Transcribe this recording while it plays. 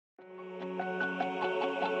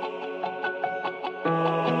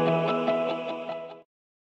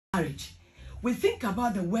we think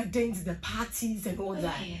about the weddings, the parties, and all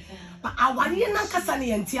that. But our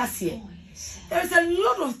there is a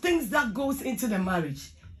lot of things that goes into the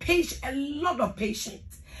marriage. A lot of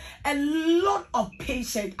patience. A lot of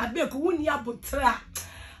patience. I beg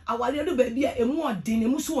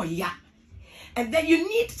and then you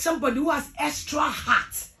need somebody who has extra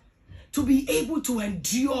heart to be able to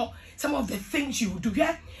endure some of the things you do.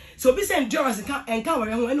 Yeah? So this endurance and can't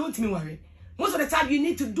worry. I know to me worry. Most of the time, you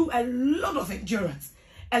need to do a lot of endurance,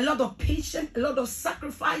 a lot of patience, a lot of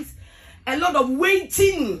sacrifice, a lot of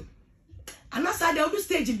waiting. And that's why the other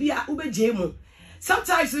stage be a ube jemu.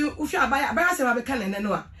 Sometimes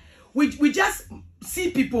we just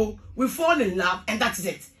see people, we fall in love, and that's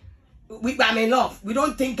it. I'm in love. We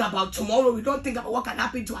don't think about tomorrow. We don't think about what can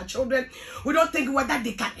happen to our children. We don't think whether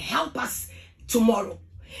they can help us tomorrow.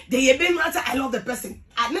 I love the person.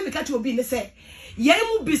 I never catch you being say. There are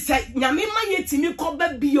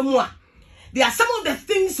some of the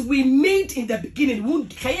things we made in the beginning.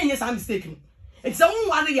 I'm mistaken. And so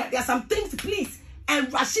there are some things, please.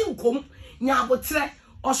 And rushing come,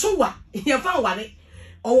 or showa, you found what it,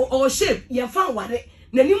 or shape, you found what it,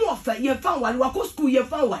 Nenimofa, you found what wako school, you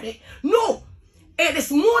found what it. No, it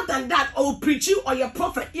is more than that. Or preach you or your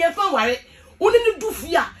prophet, you found what it. Only do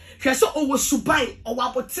fear, so over supine, or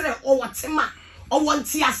wapotre, or watema. Or one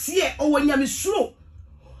tiasie or when yamisro.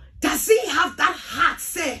 Does he have that heart?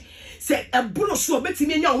 Say a brush or betting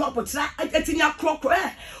me young wapotra, getting your crock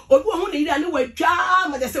or who need anyway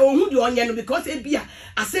jam, and they say, oh, who do on yellow because it be a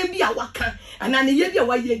same be a waka, and then the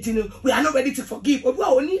way you we are not ready to forgive, or we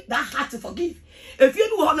only that heart to forgive. If you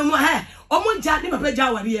do want no more hair, or one jar never play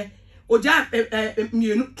Jawa here, or jar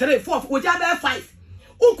 3, 4, or jar 5.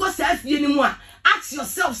 Uncle self anymore. Ask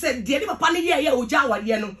yourself, said, dear Papa, yeah, or Jawa,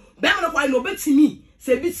 yano. Bema no no bet to me.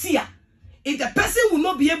 Say bitsia. If the person will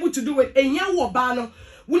not be able to do it, and yawo bano,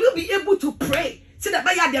 will you be able to pray? Say that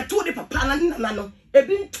by ya told the papa nano, a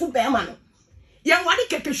bin to bemano. Young wadi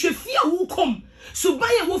keke fear who come. So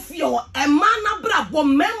by a wolf fear a mana brabo,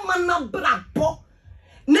 memana brabo.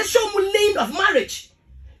 National lane of marriage.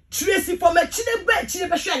 Tracy for me chile bed,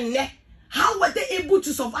 chile. How were they able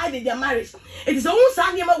to survive in their marriage? It is the own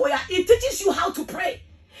Sanyama where it teaches you how to pray.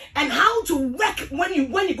 And how to work when you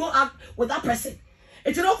go out with that person.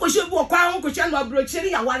 It's an opposition for crown question or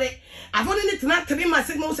brochery. I've only not 3 months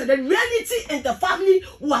signals and the reality in the family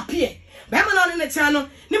will appear. Bama in the channel,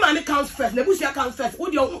 Nimani counts first, Nebusia counts first.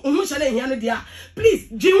 Would your please,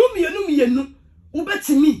 Jimmy, Uber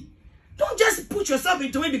to me. Don't just put yourself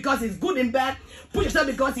into it because it's good and bad. Put yourself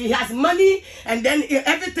because he has money and then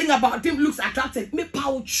everything about him looks attractive. Me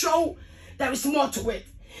power show there is more to it.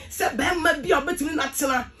 Say Bama be a bit in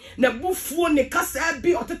that na bufu ne kasa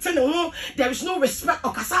be or tetene. There is no respect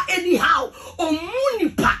or kasa anyhow. Or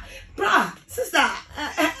munipa. Bra, sister,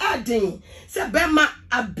 adding. Say Bama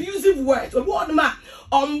abusive words. Or what ma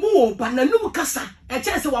more but na no kasa. A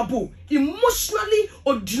chance wabu emotionally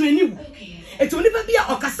or draining. It will never be a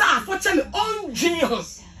okasa for chami on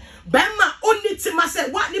genius. Bema only to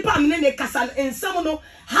myself what nipa mene kasa and someone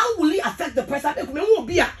how will it affect the person? It won't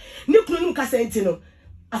be a nuclear kasa intino.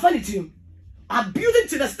 I find it to him. Abusing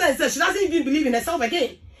to the extent that she doesn't even believe in herself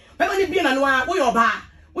again. Bema ni bien anwa we oba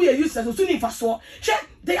we are useless so soon for so.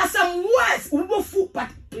 There are some words we will fool, but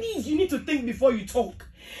please you need to think before you talk.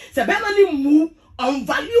 So Bema ni move on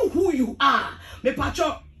value who you are. Me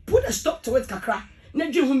pacho put a stop to it kakra.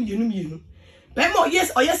 Neji whom you. Bemo,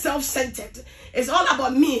 yes, or yes, self-centered. It's all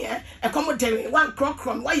about me, accommodating one crock.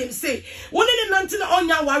 Why you say, one in the Nantina on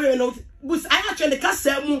your warrior note, was I actually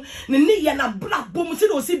Cassam, Nini and a black boom,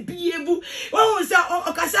 so see be able. Well, was that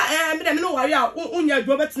Ocasa and no warrior on your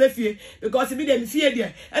Robert's nephew because he didn't fear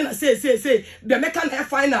there. And I say, the Mecan hair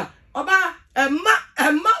finer. About a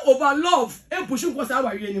ma over love and pushing was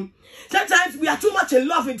our union. Sometimes we are too much in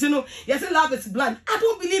love, you know. Yes, love is blind. I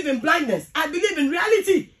don't believe in blindness, I believe in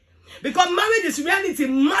reality. Because marriage is reality.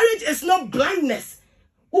 Marriage is not blindness.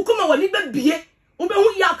 The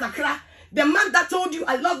man that told you,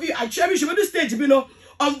 I love you, I cherish you, at this stage, you know,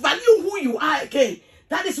 value who you are again.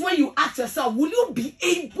 That is when you ask yourself, will you be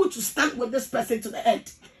able to stand with this person to the end?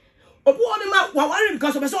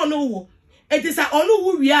 Because of no, it is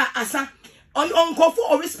who we are as a uncomfort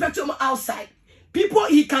or respect him outside. People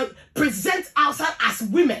he can present outside as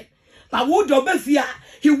women. But who don't fear?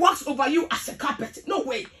 He walks over you as a carpet. No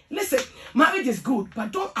way. Listen, marriage is good,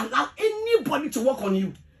 but don't allow anybody to walk on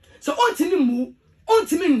you. So ultimately move,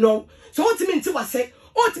 ultimately no. So ultimately until I say,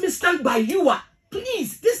 ultimately stand by you are.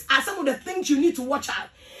 Please, these are some of the things you need to watch out.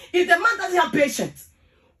 If the man doesn't have patience,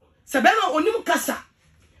 Sabema onimu kasa,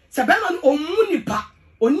 Sabema omunipa,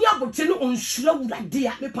 oni abote no onsura wurade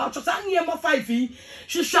a me pa cho sa ne mo 5 yi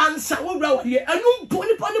hwehwansa wo wura wade anu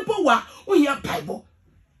poni wa ohia Bible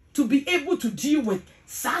to be able to deal with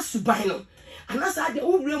sasuban no anasa de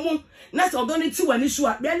wo wura mu na se odoniti wani so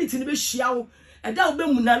a reality no be hia wo eda wo be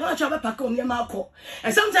mu na no acha be paka oni ma akọ.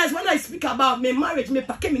 And sometimes when I speak about my marriage me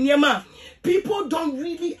paka me niema, people don't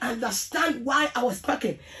really understand why I was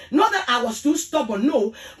packing. Not that I was too stubborn,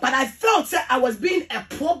 no, but I felt that I was being a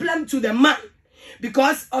problem to the man.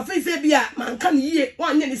 Because of his man can hear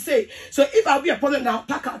one day say, so if I'll be a problem now,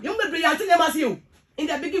 pack up. You in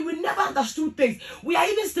the beginning, we never understood things. We are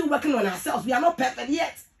even still working on ourselves. We are not perfect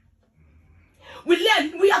yet. We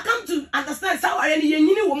learn, we are come to understand how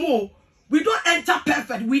we don't enter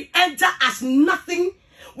perfect, we enter as nothing.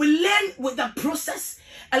 We learn with the process.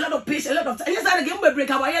 A lot of patience, a lot of time. Yes, I get break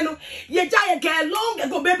away. No, you giant get long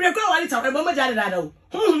ago. Baby, break away. It's a moment.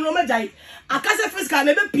 I can't say first can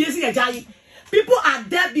never pierce a giant. People are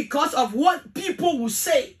there because of what people will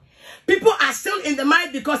say. People are still in the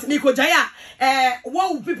mind because Miko Jaya,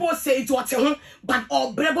 what will people say to what? But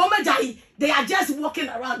they are just walking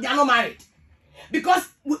around. They are not married because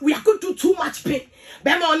we are going through too much pain.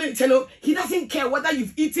 He doesn't care whether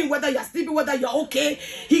you've eaten, whether you're sleeping, whether you're okay.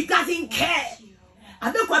 He doesn't care.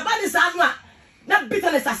 I don't quite bad that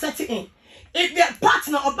bitterness are setting in. If their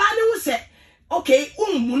partner or body will say, okay,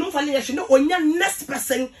 on your next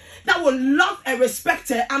person that will love and respect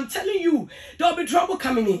her, I'm telling you, there will be trouble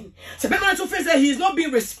coming in. So, Bema to face that he is not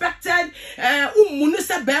being respected. The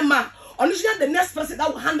next person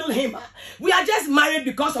that will handle him. We are just married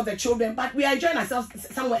because of the children, but we are enjoying ourselves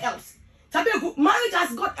somewhere else. Marriage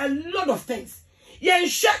has got a lot of things. You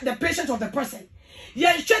ensure the patience of the person. You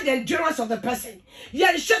ensure the endurance of the person. You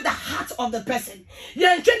ensure the heart of the person. You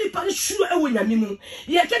ensure the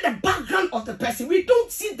background of the person. We don't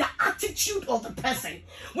see the attitude of the person.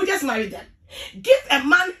 We just marry them. Give a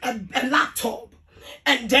man a laptop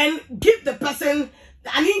and then give the person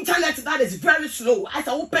an internet that is very slow. As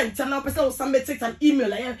I open, now person will submit an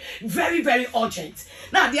email, very, very urgent.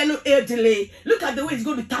 Now there are no air delay. Look at the way he's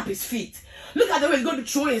going to tap his feet. Look at the way he's going to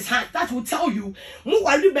throw his hand. That will tell you.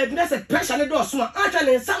 There's a pressure. There's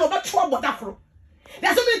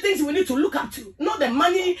so many things we need to look up to. Not the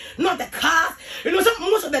money, not the cars.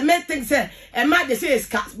 Most of the men think say, a man they say is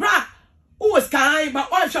cars. Bruh, who is car? But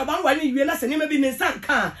all shop when you realize the name maybe in some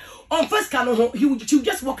car. On first car, he will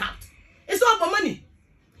just walk out. It's not about money.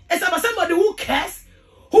 It's about somebody who cares,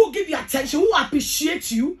 who will give you attention, who will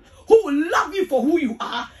appreciate you, who will love you for who you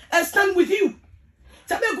are and stand with you.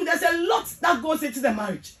 There's a lot that goes into the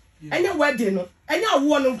marriage. And your wedding, and your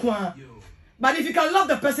one. But if you can love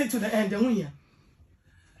the person to the end, then we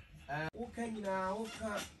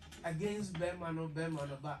against Berman or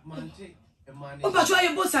but Monte, oh, but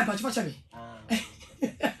you both sides,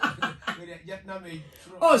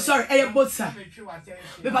 oh, sorry, I have both sides.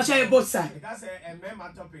 But I have both sides. That's a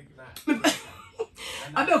member topic now.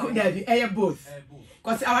 I don't know, I have both.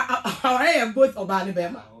 Because I have both of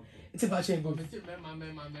Alabama. It's about you both.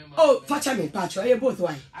 Oh, Pacha me, Pacha, I have both.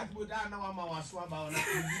 Why? I put down now, I was swab out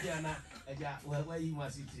where you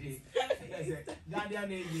must see. Guardian, I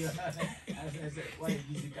said, why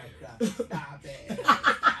is it?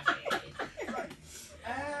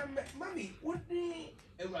 Mommy, would be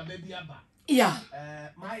a baby abba. Yeah.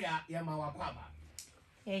 Maya Yamawakwaba.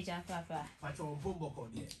 Hey, Jack, Papa. Patrol Pumbo,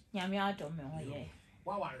 Yammy out of me.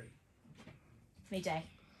 What worry? Majai.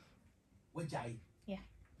 Which I? Yeah.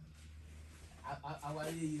 I was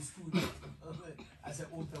in school. I said,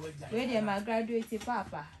 oh, where am I graduated,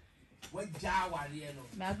 Papa? What Jawa,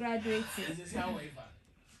 my graduated. Is this how ever?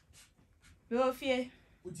 Well, fear.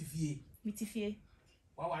 What if ye? Mitifie.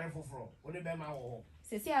 What worry for? What about my home?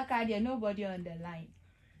 Say, I can't hear nobody on the line.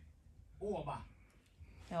 Oh, Oba.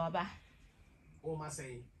 Oba. Oh, my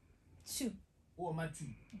say. Two. Oh, my two.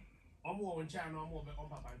 I'm more on China, I'm more on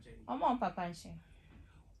Papa. I'm on Papa.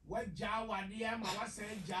 What Jawa, dear, my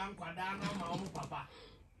saying Jan Quadana, my own Papa.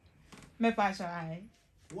 Me Pacha.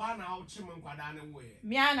 1 hour, Chimon Quadana way.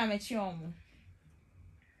 Miana Mechiom.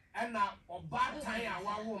 And now, or bad time, I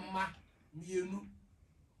want ma, you.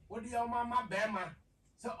 What do your mamma bear man?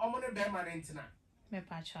 So I'm on a bear man in tonight. Me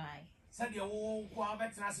Pacha. Said your old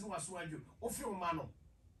quavet was what you. Of your mano.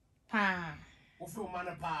 Pa. Of your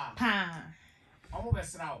manor pa. Pa. I'm over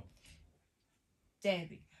Srow.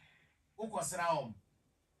 Debbie. Who was Srow?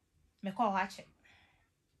 Me call Hatchet.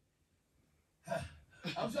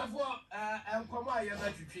 I'm so for I'm come on, you're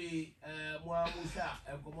not to tree, Moamusha,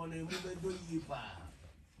 and come on and move a do ye pa.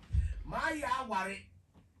 My ya worry.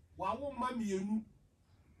 One mammy you.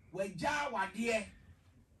 Where Jawa dear.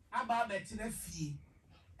 About betting a fee.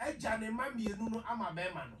 A Johnny mammy, you know, I'm a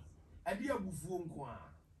bearman. A dear buffon qua.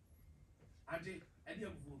 Auntie, any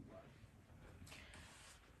of food.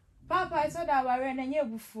 Papa, I thought I were in a year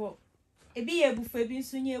before. A be a buffet been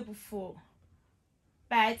soon year before.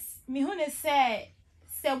 But me who say,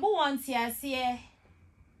 Sebo once ya see,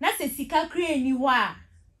 not a sika crane you are.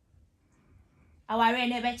 Our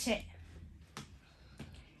never check.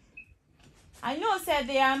 I know, said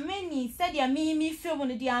there are many, said there me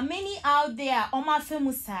film, there are many out there on my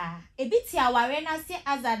film, sir. A bit here, when I say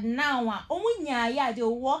as at now, only ya,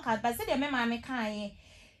 they'll walk out, but said the mamma kind.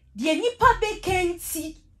 The nipa be can't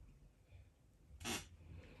see.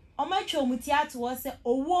 On my chomutia to us,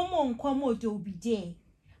 a woman come to be day.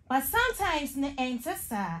 But sometimes ne enter,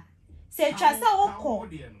 sir. Say, Trassa Oko.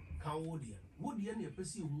 Would the any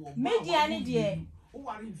person who Mediani dear. Who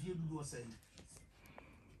are in view to say?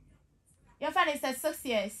 Your father said 6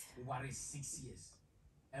 years. What is 6 years?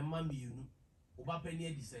 And mammy, you know, Oba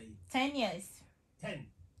Penny say 10 years. 10.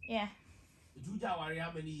 Yeah. Ujawari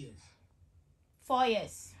how many years? 4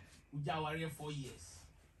 years. Ujawari 4 years.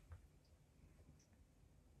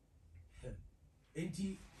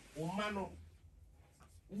 Enti omano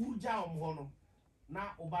uja omhono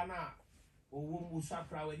na obana owo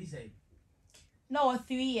musakra we say No,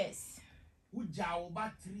 3 years. Uja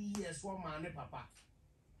oba 3 years one man papa.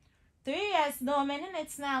 3 years, no, man,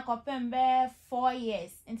 it's now coping bear 4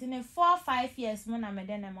 years. Until 4 5 years, when I'm a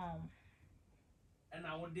dinner mom. And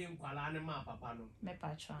I would name Kalane ma papa no. Me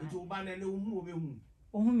patron. It will ban any whom.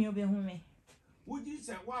 Whom you be whom me. Would you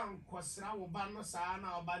say one Quasra or Bano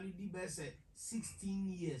Sana or Bani di Besse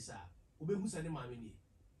 16 years, sir? Obe who said mammy.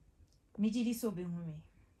 Mijidi so be whom me.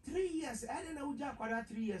 3 years, I don't know Jack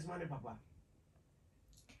 3 years, money papa.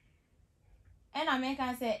 And I make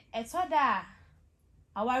I say, it's all that.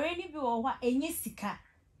 Our really be what any sika.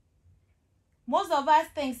 Most of us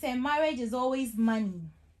think say marriage is always money.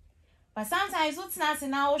 But sometimes what's not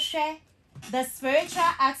in our share the spiritual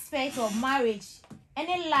aspect of marriage.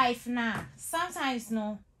 Any life now. Sometimes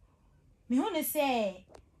no. Me wanna say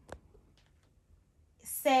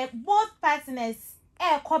both partners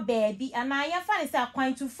call baby and I am funny say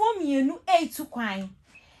going to form you to quine.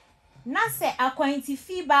 Na say akwanti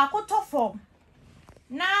fi ba akoto form.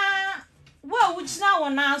 Na well, which now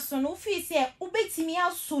on our son, who feels here, ubetimi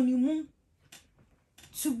asonimu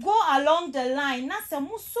to go along the line. Nasa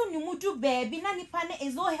musonimu do baby, nani pane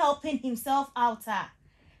is not helping himself out.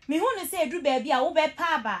 Me who say do baby, I will be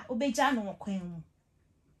paba, ube jano queen.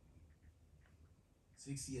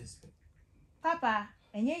 6 years. Papa,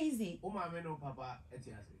 and ye easy. Oh, my no papa,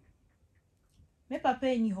 etias. Me papa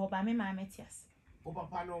and you hope I may my metias. Oh,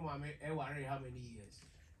 papa, no, mamma, worry how many years?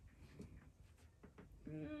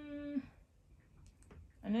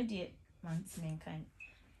 I know dear, months mankind.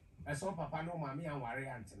 I saw papa, no, mammy, and worry,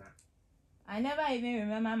 Antina. I never even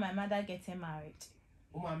remember my mother getting married.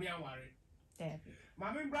 Oh, mammy, and worry. There.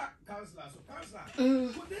 Mammy, black counselor, so counselor,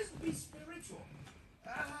 could this be spiritual?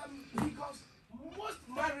 Because most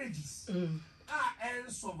marriages are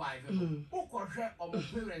unsurvivable. Who could share of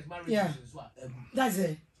parents' marriages as well? That's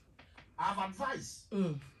it. I have advice.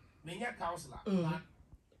 Me a counselor, but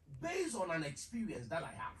based on an experience that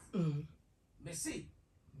I have, me say,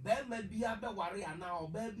 there may be a warrior now,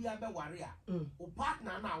 baby a warrior, or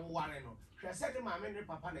partner now, warrior. She said to my many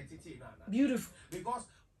papa beautiful. Because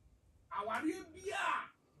our be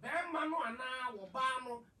a man or now, or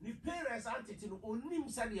bano, the parents auntie no only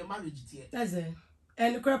said your marriage. That's it.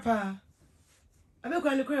 And the crapper. I be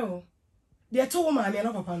going to crow. They are two mammy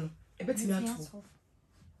and papa no. A bit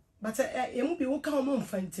but it won't be what come on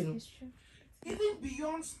fighting. Even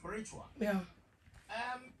beyond spiritual. Yeah.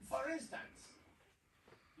 For instance,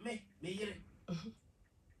 me,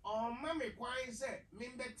 or mammy quite said,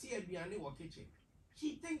 Mimbe tea biani or kitchen.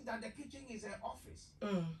 She thinks that the kitchen is her office.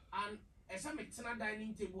 And a some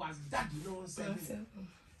dining table as daddy no said.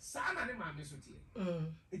 Son and mammy so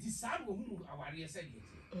it is sad who our said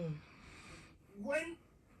it. When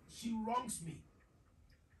she wrongs me,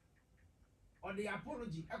 or the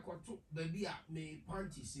apology, echo to baby me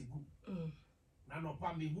panty say good. No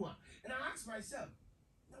pa me who. And I ask myself,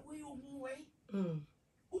 now where you way?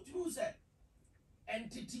 What you say?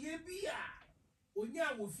 Entity bia.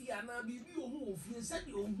 Onya wo fi ana bibi ohu wo fi said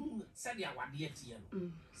you ohu said ya wade tie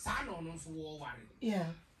no. Sa no no so wo ware. Yeah.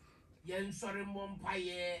 Yen sori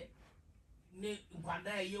mompaye ne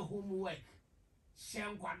nkwada ye homework.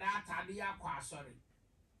 Shen kwada atade akwa sorry.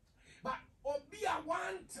 But obi a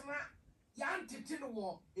wantena yan tete no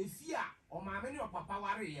wo efia o maame ne o papa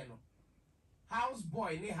ware ye no. House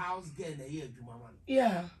boy ne house girl na ye adwuma man.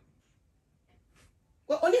 Yeah.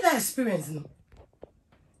 Well, only that experience no.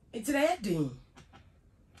 It's the heading.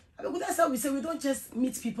 That's how we say we don't just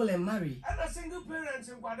meet people and marry. And a single parents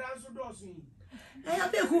in Quadanso Dossi. I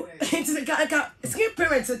have a single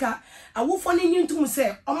parents. I will find you to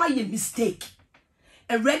say, oh my mistake.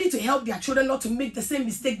 And ready to help their children not to make the same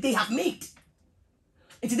mistake they have made.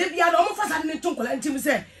 And today we are almost as I to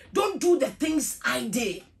say, don't do the things I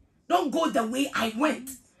did. Don't go the way I went.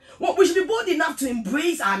 Well, we should be bold enough to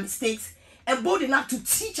embrace our mistakes and bold enough to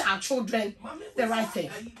teach our children the right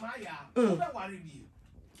thing.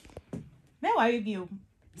 Me worry you.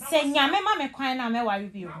 Say nyame ma me kwan na me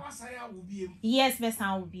worry you. Yes, me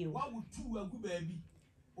sound with you. What would two a good baby?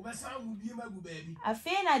 Obesan will be a good baby. I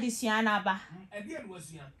feel na this yana ba. Again was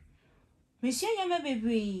here. Monsieur nyame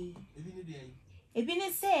baby.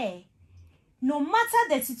 Ebini say, no matter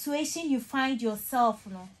the situation you find yourself,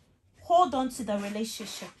 no, hold on to the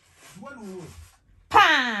relationship.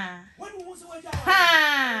 Pa! Oh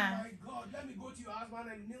Pa! my God, let me go to your husband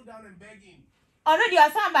and kneel down and beg him. Already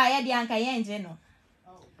your son by the anka yenje no.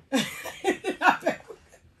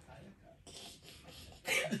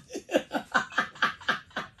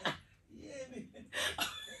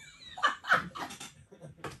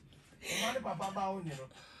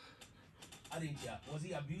 I didn't care. Was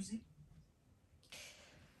he abusive?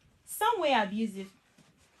 Some way abusive.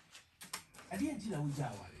 I didn't know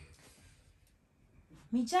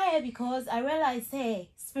Me jaya because I realized, hey,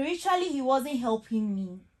 spiritually he wasn't helping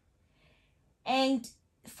me. And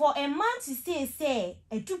for a man to say,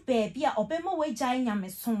 a do baby, a obema we jaya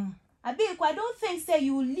nyamesum. I don't think say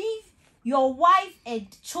you leave your wife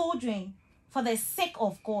and children for the sake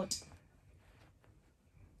of God.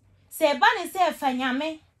 Say bani say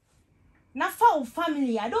fanyame. Na for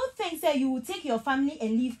family, I don't think say you will take your family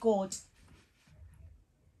and leave God.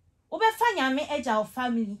 Obe fanyame edge our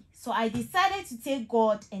family, so I decided to take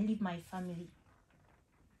God and leave my family.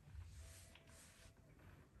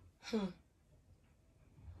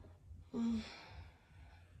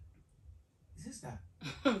 Sister,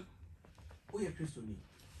 oh you're Christian.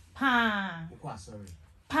 Pa. Oh, sorry.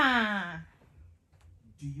 Pa.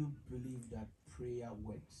 Do you believe that prayer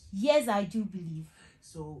works? Yes, I do believe.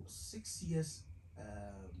 So 6 years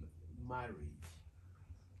marriage.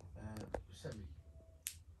 Sorry.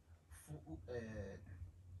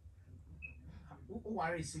 Who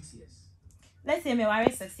worry 6 years? Let's say me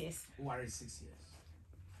worry 6 years. Who worry 6 years?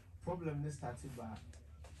 Problem is started by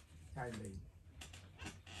time.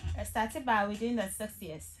 I started by within the 6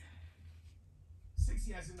 years. 6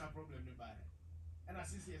 years is not problem by. And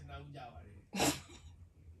 6 years now we worry.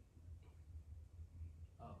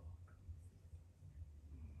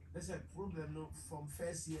 There's a problem no, from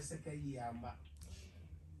first year, second year. But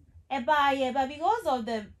because of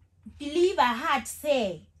the belief I had,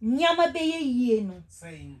 say, nyama be ye no.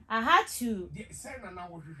 Saying I had to. Say na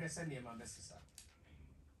what you say near my sister.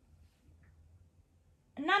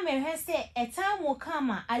 Na me say a time will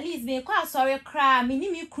come, at least be quite sorry cry,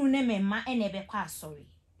 me crune me ma and be quite sorry.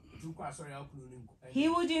 He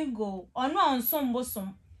wouldn't go, or no on some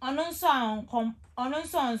bosom, or no song come, or no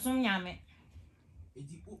song some yame.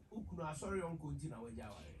 Sorry, uncle,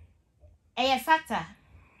 A factor.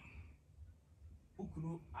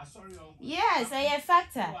 Yes, a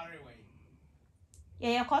factor.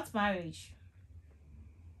 Yeah, court marriage.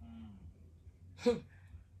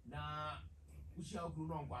 Nah, we shall go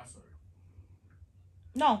no sorry.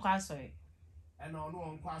 No, quite sorry. And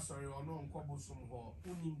no quite sorry or no cobblesome or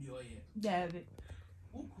unim the oil. David.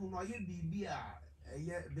 Who could be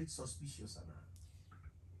a bit suspicious, Anna?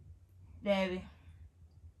 David.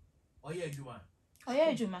 Oh yeah, Juma. Oh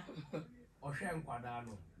yeah, Juma. Oshan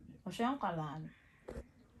Quadano. Oshan Quadano.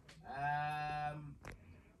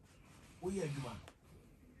 Oh yeah, Juma.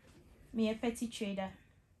 Me a petty trader.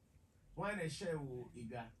 Why a share will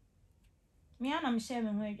Iga? Me and I'm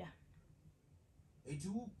sharing with you. It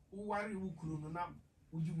who worry who could not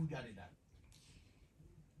would you get it that?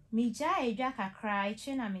 Me jay jack a cry,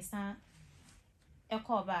 chin and me son. A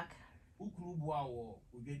call back. Who could wow or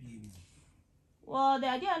get you? Well, the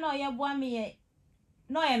idea no you want me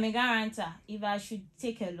no I me guarantee if I should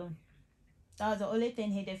take a loan. That was the only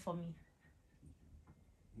thing he did for me.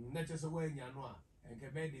 Not just away in your noir and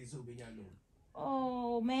Quebec is over your loan.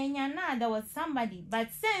 Oh man, there was somebody, but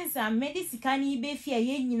since I'm medically be fear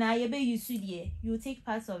ye be you should ye, you take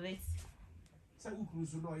part of it. So who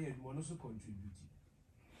could know yet one also contribute?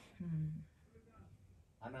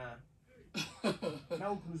 Anna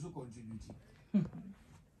now who's contribute?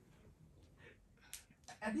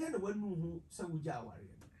 At the end of one who so would you worry?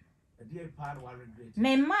 A dear part of regret.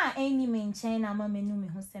 Me ma any main chain, I'm a menu me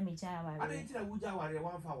who semi jawa. I didn't tell would you worry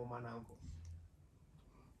one for one uncle.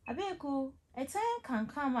 Abeku, a time can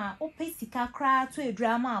come out, o pestica cry to a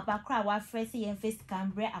drama about cry while Fressy and Fist can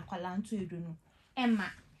break a column to you.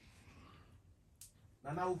 Emma.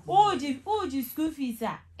 Oh, you school fees,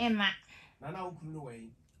 Emma. Nana Ukuno,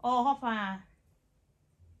 Oh, Hopper.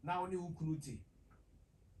 Now new Kunuti.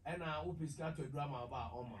 And I hope it's got to a drama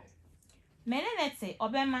about Oma. Menenete,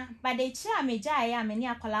 Obema, but they charm me jaya many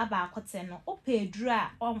a colaba cotton, or pay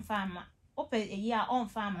dra on farmer, or pay a year on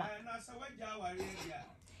farmer. And I saw what Jawa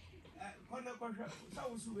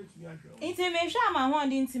Intimation, my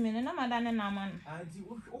one intimate, no matter than a man. and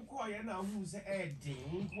you Okoyana who's a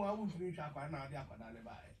ding, who I would reach up and out there for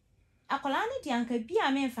A colony uncle be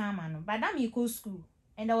a man farmer, but I'm equal school,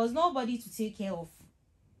 and there was nobody to take care of.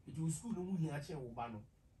 it was school who he had Ubano.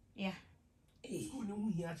 Yeah. School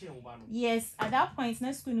who he had Ubano. Yes, at that point,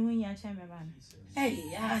 no school when you're chamber.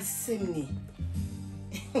 Hey, I see me.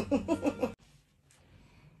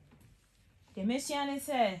 The mission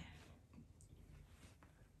said,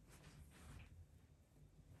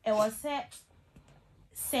 it was said,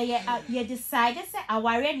 say, you decided, say, I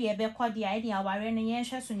already a better the idea, I already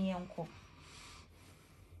answer to your uncle.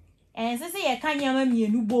 And say, I can't hear me a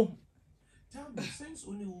new boom. Tell me, since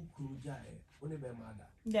only who could die, only by mother.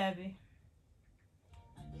 Debbie.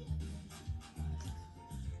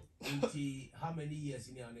 How many years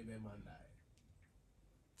in your neighbor man die?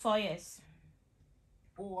 4 years.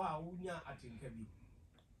 Oh, I wouldn't I think heavy.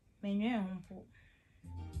 Menu.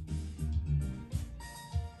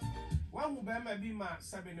 One who bear be my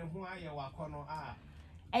 7 and who I walk on ah.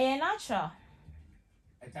 A natural.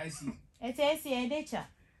 At I see. It is a nature.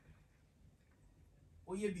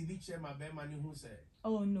 Oh, ye be bitch, my bear money who said,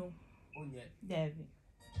 Oh no. oh, yet. Debbie.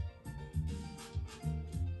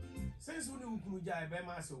 Since only who could die, bear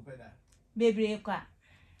my soap better. Baby,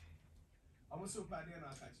 I was so bad and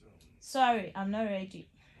I'll catch you. sorry, I'm not ready.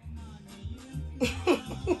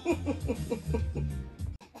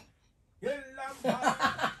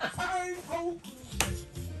 Fine, oh.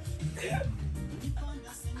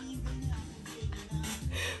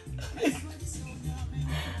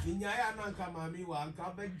 Ninyaya nanka mami wa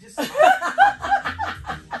anka be just ka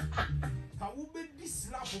wo be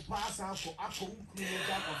dislap pass ako ukru no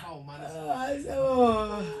ja ko fa o man.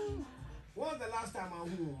 When was the last time I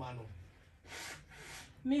who man?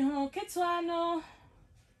 Me ho ketwano.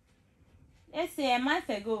 It's a month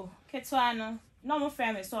ago. Ketwano. No more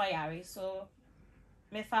friend me so yari, so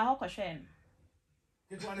me fa ho kwhwe.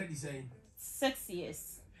 Get one the same. 6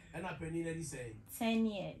 years. And I penny the same. 10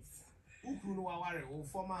 years. Ukru no waware o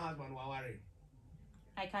former husband waware.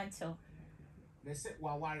 I can't tell. They say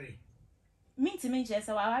waware. Me to me just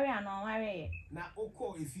worry and no worry. Na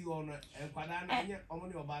oko if you on enkwada na nye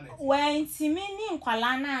omoni oba na. When Timmy ni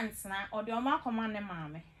nkwala na antsna, o de o ma command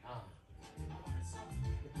mama.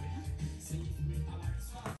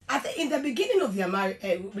 I think in the beginning of their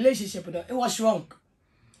relationship, it was wrong.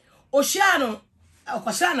 Oceano,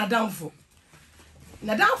 Okwashana downfall.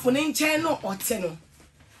 Na downfall in channel or tenor.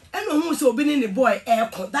 And who's so been in the boy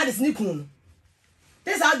aircon, that is Nikun.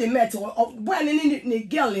 That's how they met, or boy and the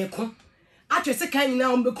girl aircon. Actually, second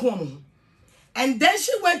now on the and then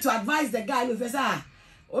she went to advise the guy who says,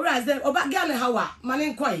 or as the about Ghana Hawa,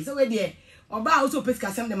 man quite so dear, or about also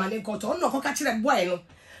Pisca some the man called or no catch that boy. No,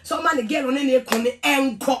 so man again on any corner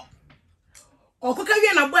and cock. Or cook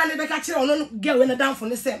again a boy and the catcher on girl when a down for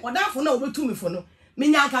the same, or down for no over to me for no.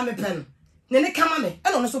 Minya come a pen. Then they come on me,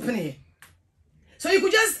 and on us open here. So you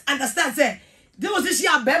could just understand, say, there was this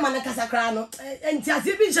year bear man a casacrano, and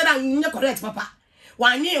Tiazibin said, I'm correct, papa.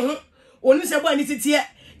 1 year. Only say boy need here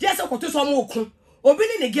just go to some more kun obi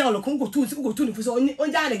ni the girl kun go to for so on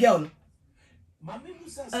the girl Mami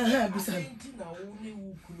busa busa na woni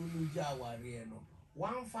wo kunu no ja ware no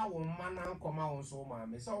wan fa wo man na nkoma won so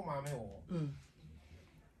mami so mami wo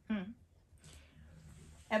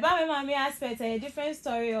About my mommy aspect, a different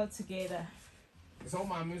story altogether. So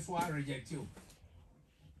mami so I reject you.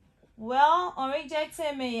 Well, I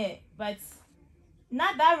rejected me, but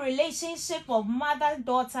not that relationship of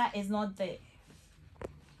mother-daughter is not there.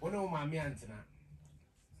 What no mami antina?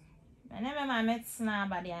 I never my met sna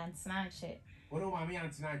by the antina check. What no mami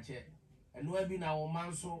antina check? And we be na o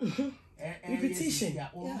man so repetition. Yeah,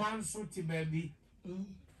 o man so ti baby.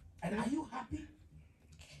 And are you happy?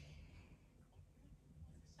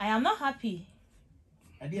 I am not happy.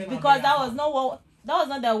 Because that was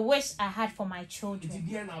not the wish I had for my children. It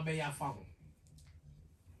did not be your father.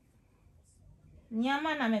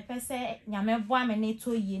 Nyama na me pese nyame boa me ne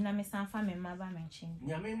to yi na me sanfa me maba me chin.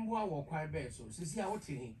 Nyame mboa wo kwai be so. Sisi a wote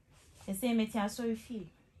hin. They say me ti asori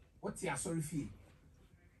fie. What ti asori fie?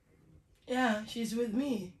 Yeah, she's with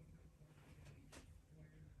me.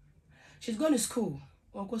 She's going to school.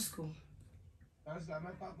 Or go school. That's like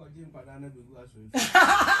my papa Jim Padana Bigu.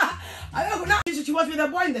 I don't know. She was with a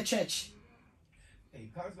boy in the church. Hey,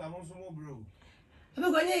 Council, I'm also more bro. I'm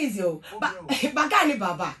not going easy, but guy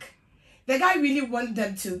back. The guy really want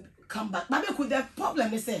them to come back. But the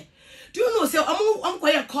problem is, do you know? So I'm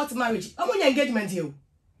going to court marriage. I'm going to engagement you.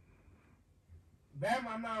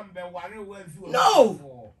 No.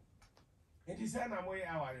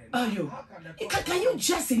 Oh, you. Can you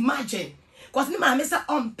just imagine? Because my miss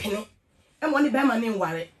on penny and one Bema name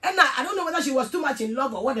worry. And I don't know whether she was too much in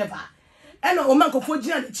love or whatever. And a woman could forge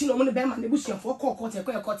and Chino on the Bema and the bush for court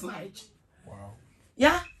marriage. Wow.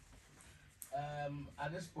 Yeah?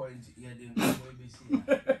 At this point, you didn't know ABC.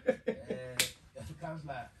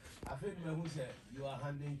 Counselor, I think who said you are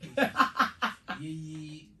handling cases.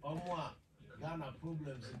 Ye or more Ghana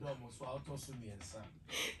problems in Domo, so I'll toss me and son.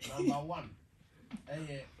 Number one.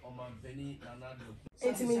 On my penny, another.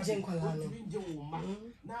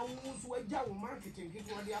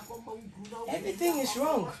 Everything is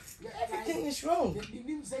wrong. Everything is wrong.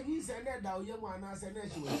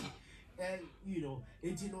 You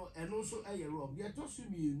know, and also a wrong. Yet, also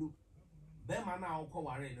me, you Bema now call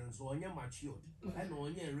and so on your matured and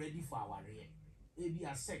on your ready for our year. It be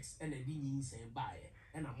a sex and a dingy say buy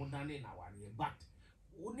and a modern in our year, but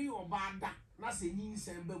only your bad. Nasi ni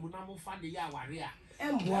sembe munamo fade ya waria.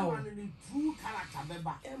 Embo. Ni true character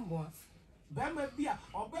beba. Embo. Bema bia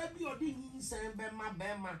obebi odi ni sembe ma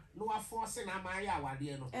bema no aforce na ma ya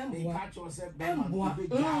waria no. They catch yourself bema.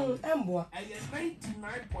 Embo. And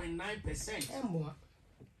 99.9%. Embo.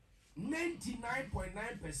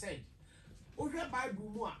 99.9%. Oje Bible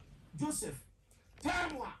mu a Joseph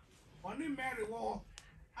Tamwa oni Mary wo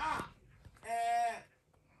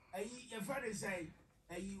your friend say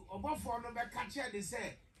you obafo no be catch her they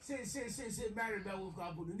say Mary be wo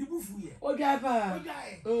kwabo ni bufu ye Ojaba.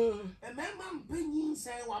 E memma panyin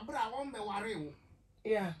say wa bra won me ware wo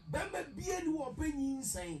Yeah. Bemma bie ni wo panyin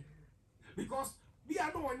say because we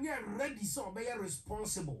are no one ready so be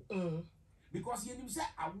responsible because you say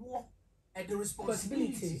awo and the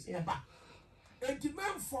responsibility yeah. And the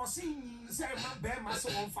man forcing say my bear my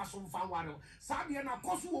son fashion fan water. Sabia na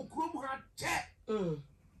kosu okrom ha che. And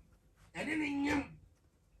then in him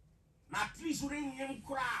na trees ring him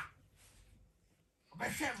cry.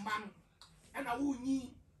 Beshem man and a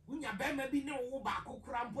wunya bear may be no back or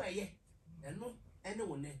cramp ye. And no,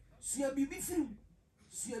 one. See a bibi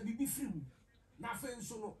film. Na fen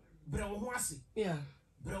so no brown wasi. Yeah.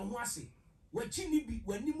 Brown wasi. We chini bi,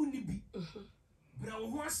 we nimu ni bi.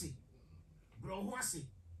 Brown wasi.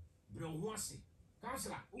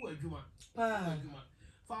 Counselor, who are Juma?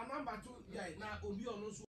 For number 2, yeah, now Obi on